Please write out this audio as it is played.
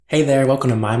Hey there,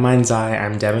 welcome to My Mind's Eye.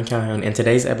 I'm Devin Calhoun, and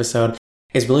today's episode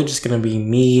is really just going to be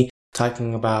me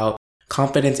talking about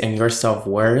confidence in your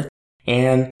self-worth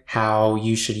and how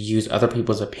you should use other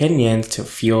people's opinions to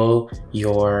fuel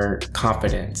your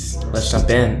confidence. Let's jump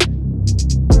in.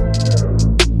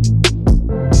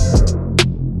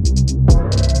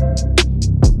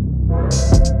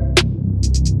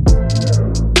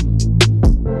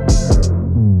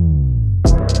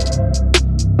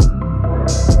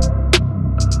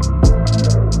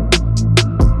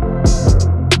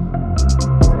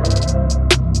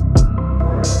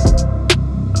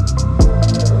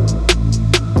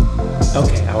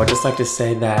 I would just like to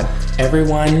say that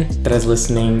everyone that is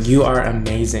listening, you are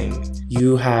amazing.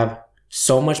 You have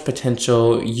so much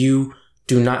potential. You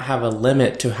do not have a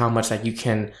limit to how much that you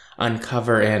can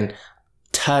uncover and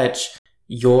touch.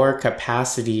 Your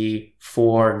capacity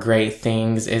for great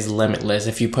things is limitless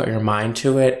if you put your mind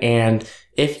to it and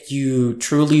if you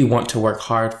truly want to work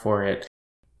hard for it.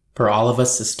 For all of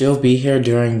us to still be here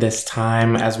during this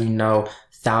time, as we know,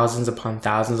 thousands upon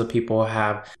thousands of people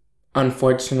have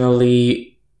unfortunately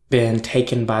been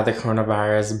taken by the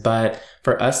coronavirus, but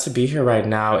for us to be here right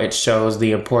now, it shows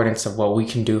the importance of what we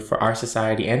can do for our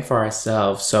society and for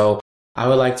ourselves. So I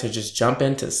would like to just jump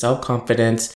into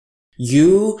self-confidence.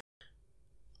 You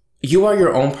are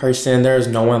your own person. There is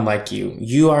no one like you.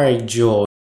 You are a jewel.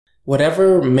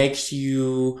 Whatever makes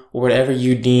you, whatever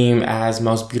you deem as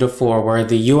most beautiful or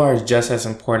worthy, you are just as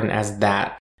important as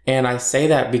that. And I say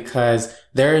that because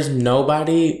there is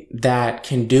nobody that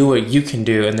can do what you can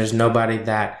do, and there's nobody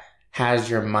that has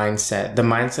your mindset. The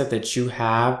mindset that you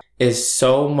have is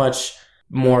so much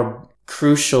more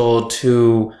crucial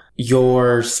to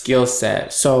your skill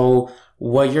set. So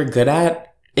what you're good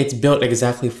at, it's built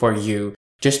exactly for you.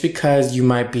 Just because you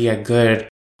might be a good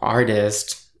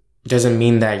artist doesn't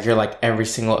mean that you're like every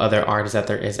single other artist that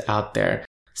there is out there.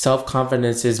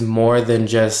 Self-confidence is more than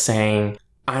just saying,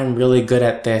 I'm really good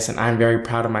at this and I'm very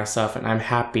proud of myself and I'm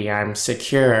happy, I'm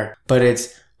secure. But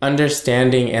it's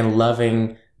understanding and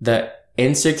loving the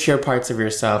insecure parts of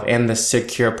yourself and the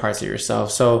secure parts of yourself.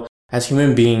 So as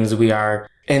human beings, we are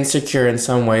insecure in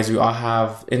some ways. We all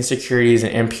have insecurities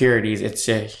and impurities. It's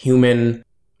a human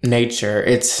nature.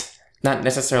 It's not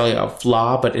necessarily a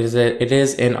flaw, but it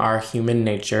is in our human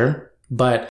nature.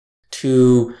 But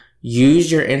to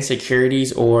use your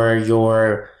insecurities or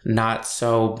your not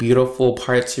so beautiful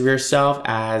parts of yourself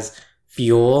as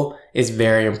fuel is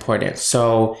very important.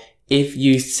 So if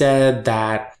you said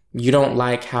that you don't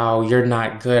like how you're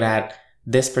not good at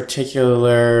this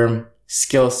particular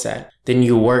skill set, then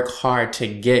you work hard to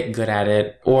get good at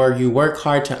it, or you work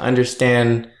hard to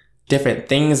understand different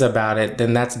things about it,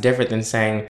 then that's different than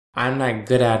saying, I'm not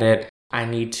good at it, I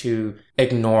need to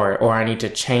ignore it, or I need to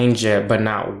change it, but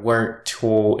not work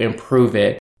to improve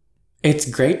it. It's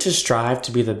great to strive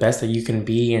to be the best that you can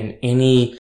be in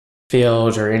any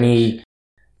field or any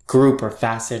group or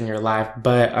facet in your life,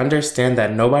 but understand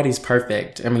that nobody's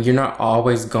perfect. I mean, you're not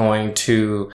always going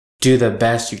to do the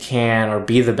best you can or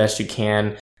be the best you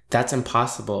can. That's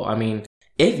impossible. I mean,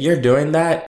 if you're doing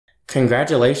that,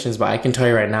 congratulations, but I can tell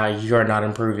you right now, you are not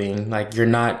improving. Like, you're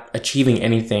not achieving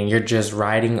anything. You're just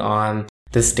riding on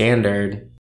the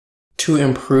standard. To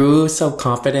improve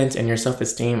self-confidence and your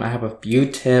self-esteem, I have a few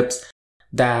tips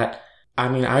that,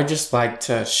 I just like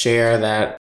to share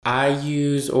that I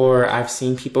use, or I've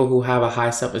seen people who have a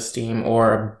high self-esteem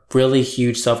or a really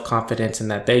huge self-confidence and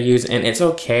that they use. And it's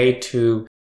okay to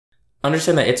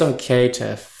understand that it's okay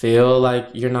to feel like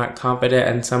you're not confident,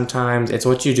 and sometimes it's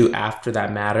what you do after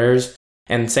that matters.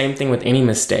 And same thing with any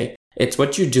mistake. It's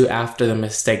what you do after the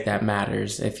mistake that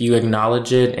matters. If you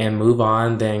acknowledge it and move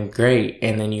on, then great,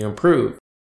 and then you improve.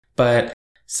 But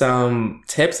some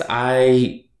tips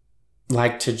I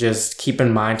like to just keep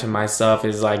in mind to myself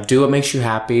is like, do what makes you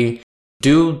happy.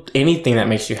 Do anything that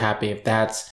makes you happy. If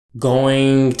that's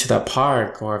going to the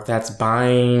park, or if that's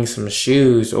buying some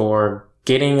shoes, or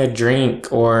getting a drink,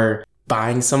 or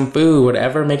buying some food,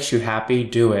 whatever makes you happy,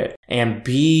 do it. And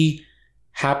be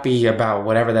happy about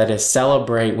whatever that is.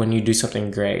 Celebrate when you do something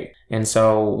great. And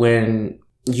so when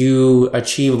you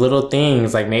achieve little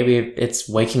things, like maybe it's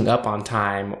waking up on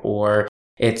time, or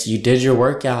it's you did your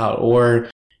workout, or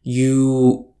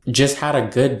you just had a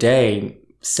good day,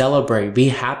 celebrate, be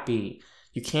happy.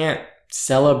 You can't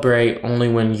celebrate only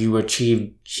when you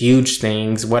achieve huge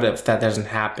things. What if that doesn't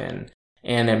happen?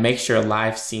 And it makes your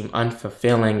life seem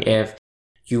unfulfilling if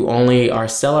you only are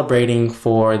celebrating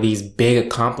for these big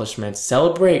accomplishments.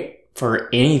 Celebrate for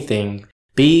anything.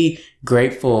 Be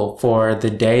grateful for the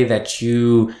day that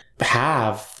you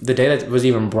have, the day that was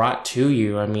even brought to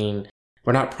you. I mean,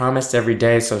 we're not promised every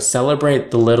day, so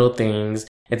celebrate the little things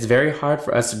It's very hard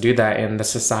for us to do that in the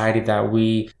society that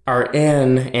we are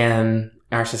in, and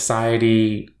our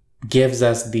society gives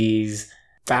us these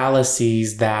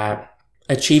fallacies that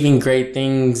achieving great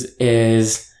things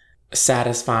is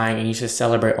satisfying and you should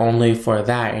celebrate only for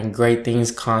that. And great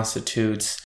things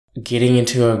constitutes getting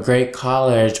into a great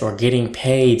college or getting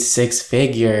paid 6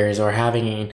 figures or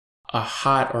having a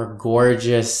hot or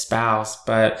gorgeous spouse.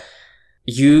 But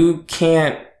you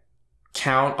can't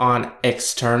count on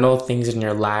external things in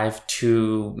your life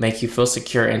to make you feel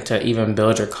secure and to even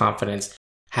build your confidence.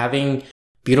 Having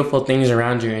beautiful things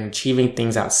around you and achieving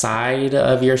things outside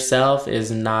of yourself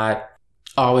is not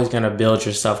always going to build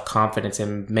your self-confidence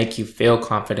and make you feel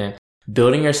confident.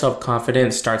 Building your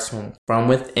self-confidence starts from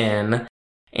within,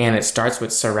 and it starts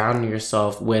with surrounding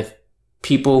yourself with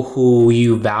people who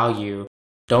you value.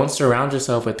 Don't surround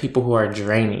yourself with people who are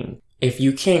draining. If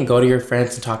you can't go to your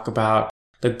friends and talk about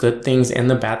the good things and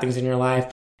the bad things in your life,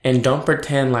 and don't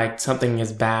pretend like something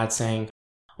is bad, saying,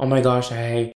 oh my gosh,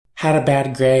 I had a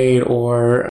bad grade,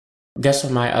 or guess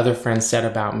what my other friends said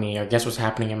about me, or guess what's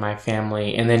happening in my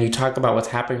family. And then you talk about what's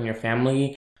happening in your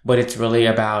family, but it's really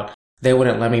about they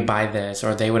wouldn't let me buy this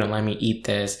or they wouldn't let me eat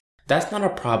this. That's not a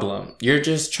problem. You're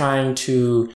just trying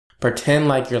to pretend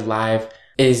like your life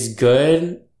is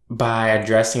good by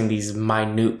addressing these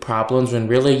minute problems when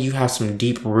really you have some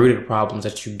deep-rooted problems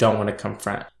that you don't want to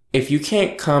confront. If you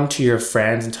can't come to your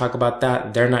friends and talk about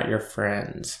that, they're not your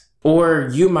friends. Or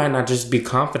you might not just be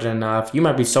confident enough. You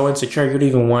might be so insecure you don't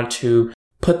even want to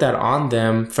put that on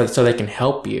them so they can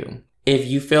help you. If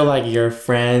you feel like your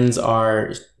friends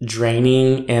are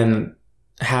draining and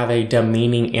have a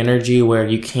demeaning energy where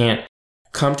you can't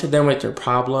come to them with your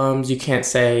problems, you can't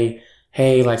say,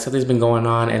 hey, like something's been going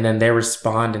on, and then they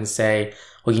respond and say,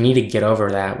 well, you need to get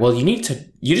over that. Well, you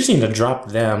just need to drop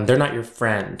them. They're not your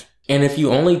friend. And if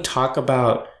you only talk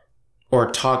about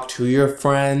or talk to your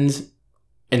friends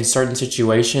in certain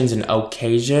situations and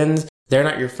occasions, they're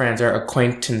not your friends, they're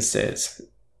acquaintances.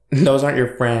 Those aren't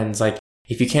your friends. Like,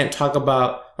 if you can't talk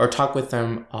about or talk with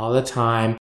them all the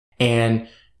time and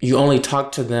you only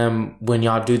talk to them when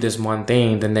y'all do this one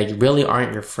thing, then they really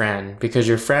aren't your friend, because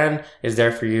your friend is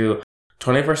there for you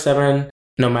 24/7,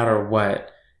 no matter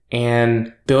what.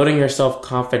 And building your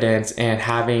self-confidence and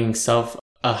having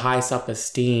a high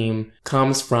self-esteem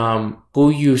comes from who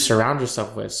you surround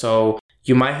yourself with. So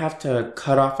you might have to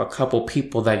cut off a couple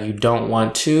people that you don't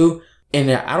want to.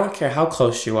 And I don't care how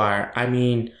close you are. I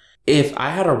mean, if I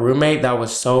had a roommate that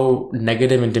was so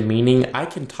negative and demeaning, I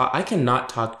cannot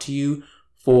talk to you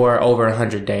for over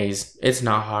 100 days. It's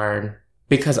not hard,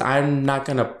 because I'm not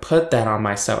going to put that on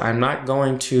myself. I'm not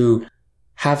going to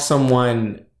have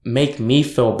someone make me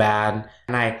feel bad.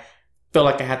 And I feel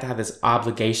like I have to have this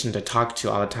obligation to talk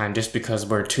to all the time just because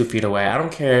we're 2 feet away. I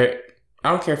don't care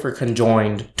if we're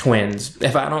conjoined twins.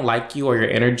 If I don't like you or your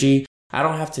energy, I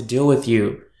don't have to deal with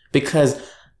you, because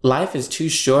life is too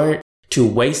short to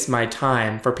waste my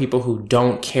time for people who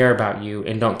don't care about you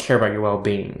and don't care about your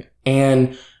well-being.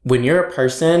 And when you're a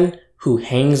person who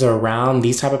hangs around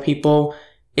these type of people,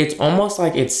 it's almost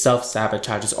like it's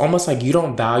self-sabotage. It's almost like you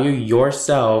don't value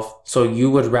yourself, so you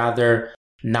would rather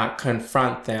not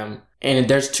confront them. And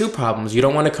there's 2 problems. You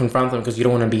don't want to confront them because you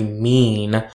don't want to be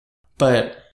mean.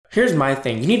 But here's my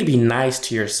thing. You need to be nice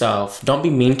to yourself. Don't be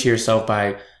mean to yourself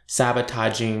by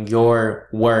sabotaging your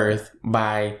worth,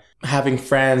 by having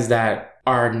friends that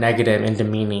are negative and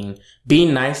demeaning. Be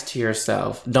nice to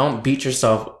yourself. Don't beat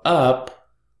yourself up,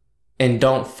 and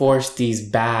don't force these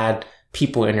bad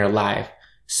people in your life.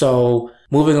 So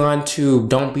moving on to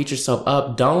don't beat yourself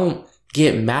up. Don't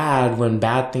get mad when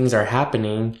bad things are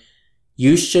happening.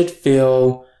 You should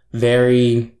feel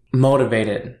very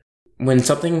motivated. When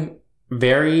something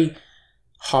very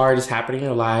hard is happening in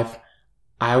your life,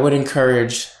 I would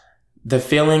encourage the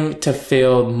feeling to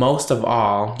feel most of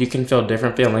all. You can feel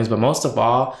different feelings, but most of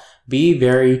all, be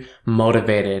very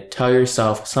motivated. Tell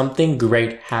yourself something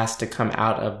great has to come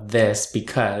out of this,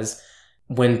 because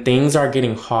when things are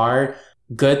getting hard,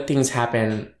 good things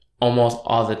happen almost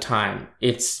all the time.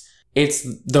 It's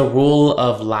the rule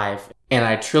of life. And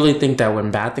I truly think that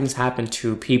when bad things happen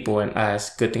to people and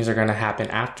us, good things are going to happen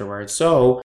afterwards.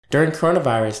 So during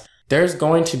coronavirus, there's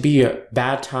going to be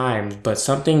bad times, but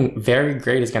something very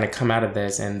great is going to come out of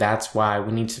this. And that's why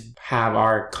we need to have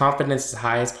our confidence as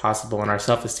high as possible and our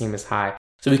self-esteem as high,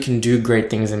 so we can do great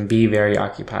things and be very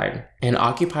occupied. And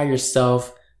occupy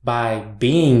yourself by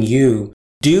being you.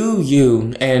 Do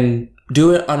you, and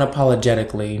do it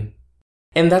unapologetically.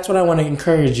 And that's what I want to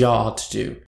encourage y'all to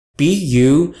do. Be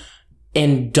you,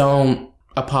 and don't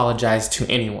apologize to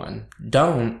anyone.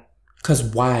 Don't, because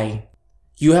why?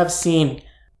 You have seen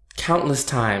countless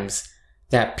times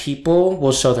that people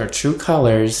will show their true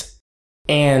colors,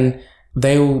 and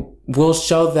they will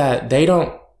show that they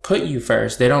don't put you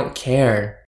first. They don't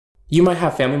care. You might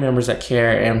have family members that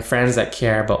care and friends that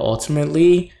care, but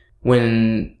ultimately,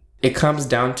 when it comes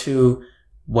down to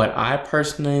what I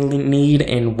personally need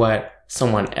and what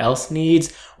someone else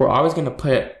needs, we're always going to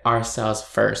put ourselves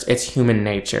first. It's human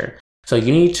nature. So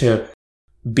you need to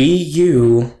be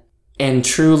you and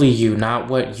truly you, not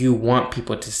what you want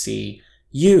people to see.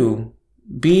 You,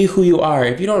 be who you are.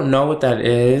 If you don't know what that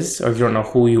is, or if you don't know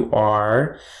who you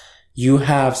are, you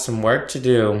have some work to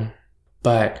do,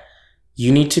 but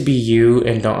you need to be you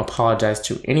and don't apologize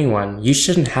to anyone. You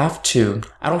shouldn't have to.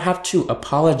 I don't have to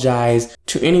apologize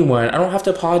to anyone. I don't have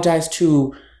to apologize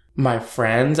to my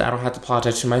friends. I don't have to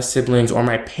apologize to my siblings or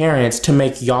my parents to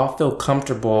make y'all feel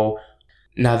comfortable.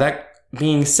 Now, that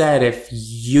being said, if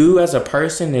you as a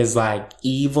person is like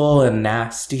evil and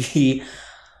nasty,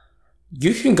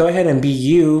 you can go ahead and be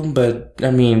you, but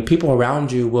I mean, people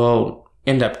around you will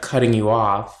end up cutting you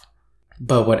off.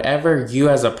 But whatever you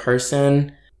as a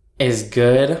person is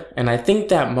good, and I think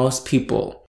that most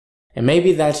people, and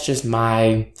maybe that's just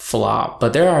my flaw,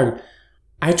 but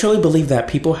I truly believe that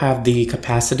people have the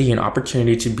capacity and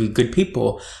opportunity to be good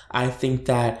people. I think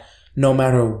that no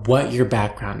matter what your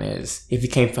background is, if you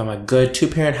came from a good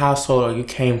 2-parent household or you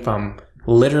came from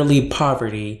literally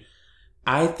poverty,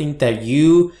 I think that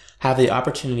you have the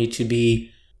opportunity to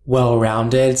be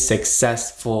well-rounded,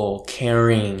 successful,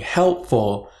 caring,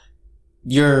 helpful.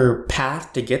 Your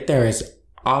path to get there is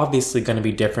obviously going to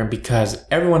be different because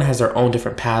everyone has their own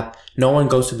different path. No one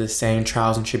goes through the same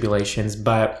trials and tribulations,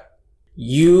 but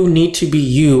you need to be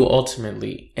you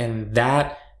ultimately. And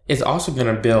that is also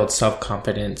going to build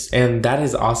self-confidence. And that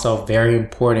is also very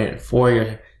important for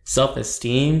your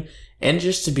self-esteem and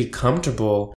just to be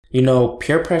comfortable. You know,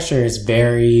 peer pressure is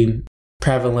very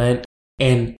prevalent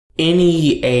in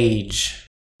any age.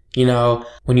 You know,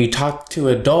 when you talk to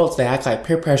adults, they act like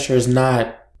peer pressure is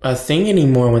not a thing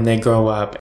anymore when they grow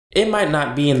up. It might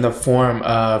not be in the form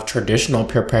of traditional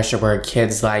peer pressure where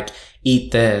kids like,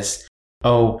 eat this.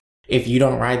 Oh, if you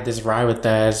don't ride this ride with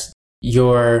us,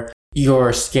 you're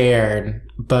scared.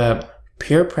 But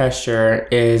peer pressure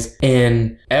is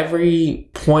in every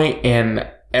point in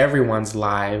everyone's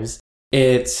lives.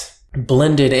 It's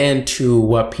blended into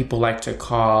what people like to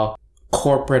call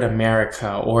corporate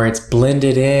America, or it's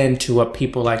blended into what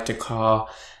people like to call,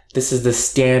 this is the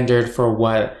standard for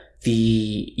what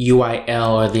the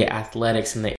UIL or the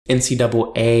athletics and the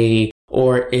NCAA,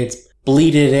 or it's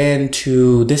bleeded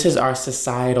into, this is our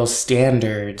societal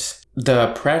standards.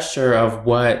 The pressure of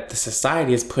what the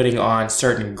society is putting on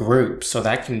certain groups. So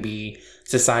that can be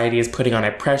society is putting on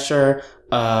a pressure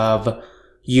of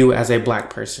you as a Black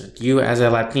person, you as a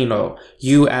Latino,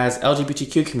 you as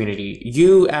LGBTQ community,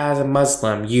 you as a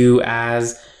Muslim, you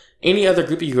as any other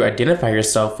group that you identify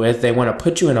yourself with. They want to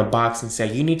put you in a box and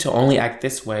say, you need to only act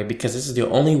this way because this is the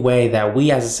only way that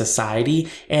we as a society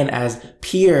and as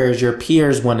peers, your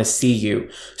peers want to see you.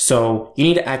 So you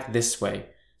need to act this way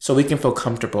so we can feel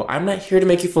comfortable. I'm not here to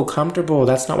make you feel comfortable.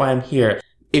 That's not why I'm here.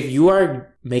 If you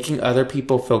are making other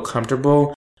people feel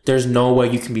comfortable, there's no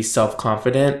way you can be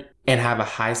self-confident and have a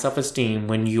high self-esteem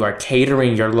when you are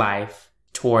catering your life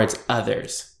towards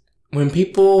others. When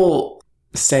people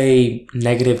say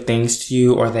negative things to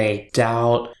you, or they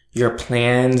doubt your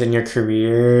plans in your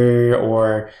career,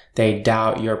 or they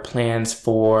doubt your plans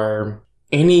for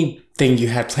anything you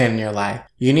had planned in your life,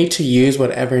 you need to use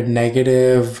whatever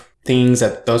negative things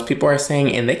that those people are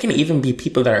saying, and they can even be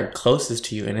people that are closest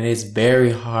to you. And it is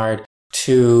very hard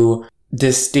to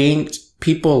distinct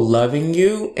people loving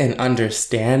you and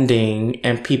understanding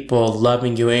and people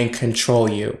loving you and control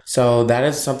you. So that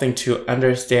is something to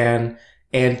understand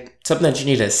and something that you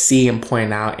need to see and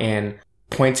point out in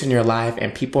points in your life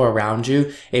and people around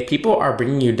you. If people are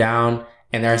bringing you down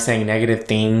and they're saying negative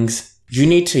things, you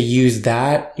need to use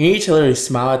that. You need to literally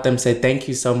smile at them, say, thank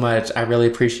you so much. I really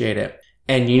appreciate it.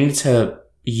 And you need to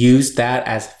use that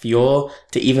as fuel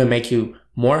to even make you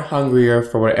more hungrier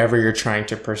for whatever you're trying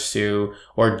to pursue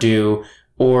or do,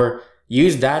 or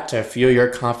use that to fuel your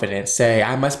confidence. Say,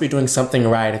 I must be doing something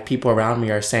right if people around me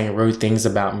are saying rude things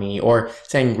about me or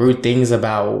saying rude things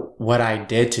about what I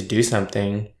did to do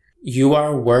something. You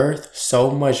are worth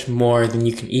so much more than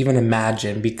you can even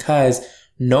imagine, because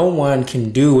no one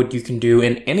can do what you can do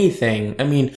in anything. I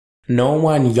mean, no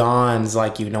one yawns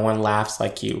like you. No one laughs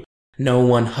like you. No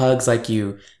one hugs like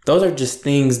you. Those are just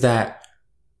things that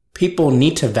people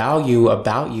need to value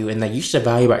about you and that you should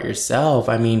value about yourself.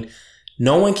 I mean,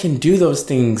 no one can do those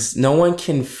things. No one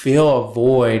can fill a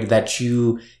void that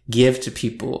you give to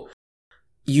people.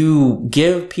 you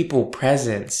give people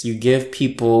presents, you give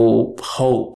people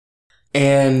hope,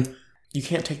 and you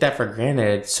can't take that for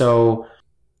granted. So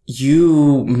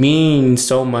you mean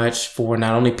so much for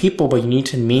not only people, but you need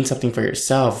to mean something for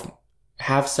yourself.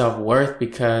 Have self-worth,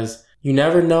 because you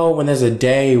never know when there's a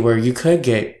day where you could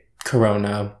get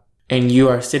corona and you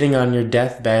are sitting on your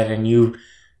deathbed and you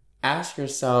ask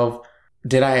yourself,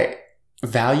 did I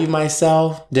value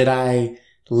myself? Did I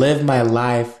live my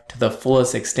life to the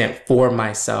fullest extent for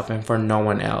myself and for no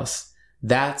one else?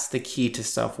 That's the key to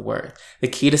self-worth. The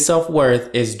key to self-worth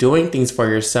is doing things for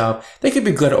yourself. They could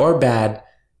be good or bad.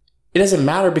 It doesn't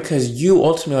matter, because you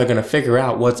ultimately are going to figure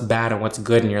out what's bad and what's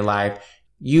good in your life.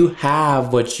 You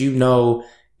have what you know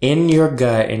in your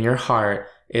gut, in your heart,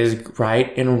 is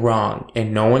right and wrong.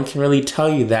 And no one can really tell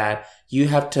you that. You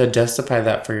have to justify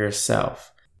that for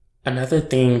yourself. Another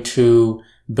thing to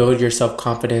build your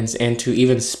self-confidence and to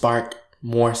even spark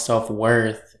more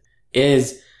self-worth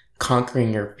is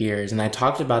conquering your fears. And I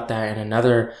talked about that in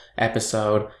another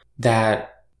episode,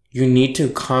 that you need to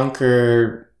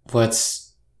conquer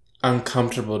what's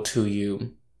uncomfortable to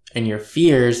you and your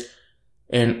fears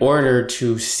in order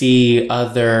to see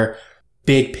other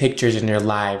big pictures in your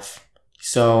life.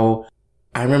 So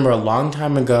I remember a long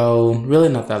time ago, really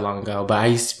not that long ago, but I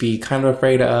used to be kind of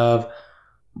afraid of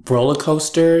roller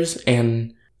coasters,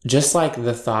 and just like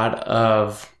the thought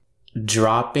of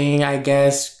dropping, I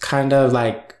guess, kind of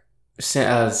like sent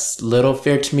a little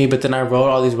fear to me. But then I rode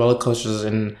all these roller coasters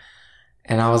and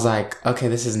I was like, okay,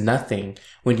 this is nothing.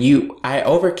 I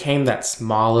overcame that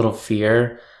small little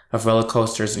fear of roller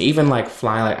coasters, and even like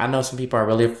flying. Like, I know some people are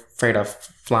really afraid of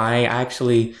flying. I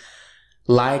actually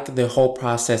like the whole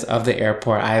process of the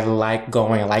airport. I like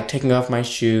going. I like taking off my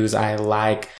shoes. I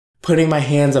like putting my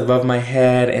hands above my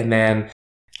head and then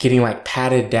getting like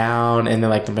patted down, and then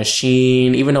like the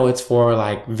machine, even though it's for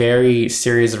like very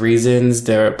serious reasons,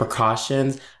 there are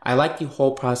precautions. I like the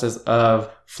whole process of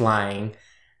flying,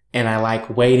 and I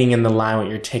like waiting in the line with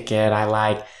your ticket.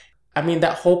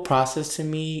 That whole process to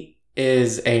me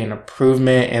is an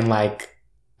improvement and like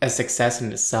a success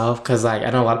in itself. Cause like, I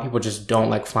know a lot of people just don't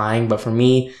like flying, but for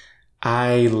me,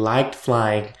 I liked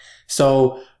flying.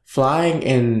 So flying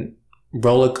in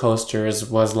roller coasters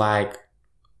was like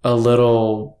a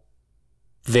little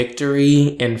victory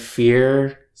in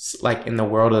fear, like in the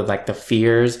world of like the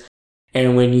fears.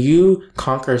 And when you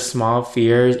conquer small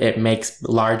fears, it makes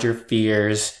larger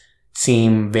fears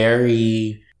seem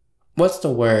very,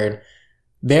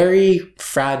 very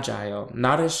fragile,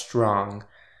 not as strong.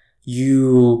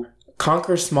 You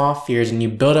conquer small fears and you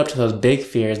build up to those big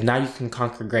fears. Now you can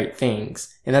conquer great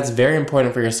things. And that's very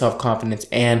important for your self-confidence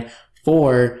and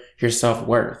for your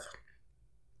self-worth.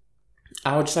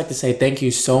 I would just like to say thank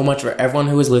you so much for everyone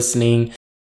who is listening.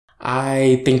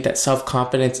 I think that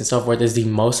self-confidence and self-worth is the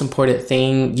most important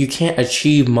thing. You can't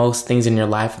achieve most things in your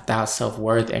life without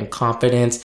self-worth and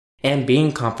confidence and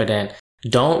being confident.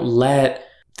 Don't let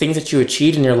things that you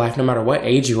achieved in your life, no matter what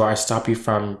age you are, stop you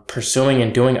from pursuing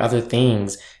and doing other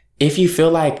things. If you feel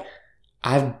like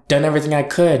I've done everything I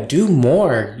could, do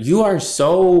more. You are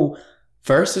so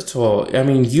versatile.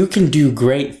 You can do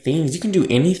great things. You can do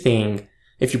anything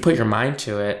if you put your mind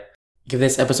to it. Give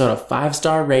this episode a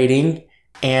 5-star rating,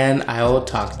 and I will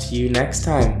talk to you next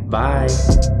time.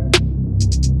 Bye.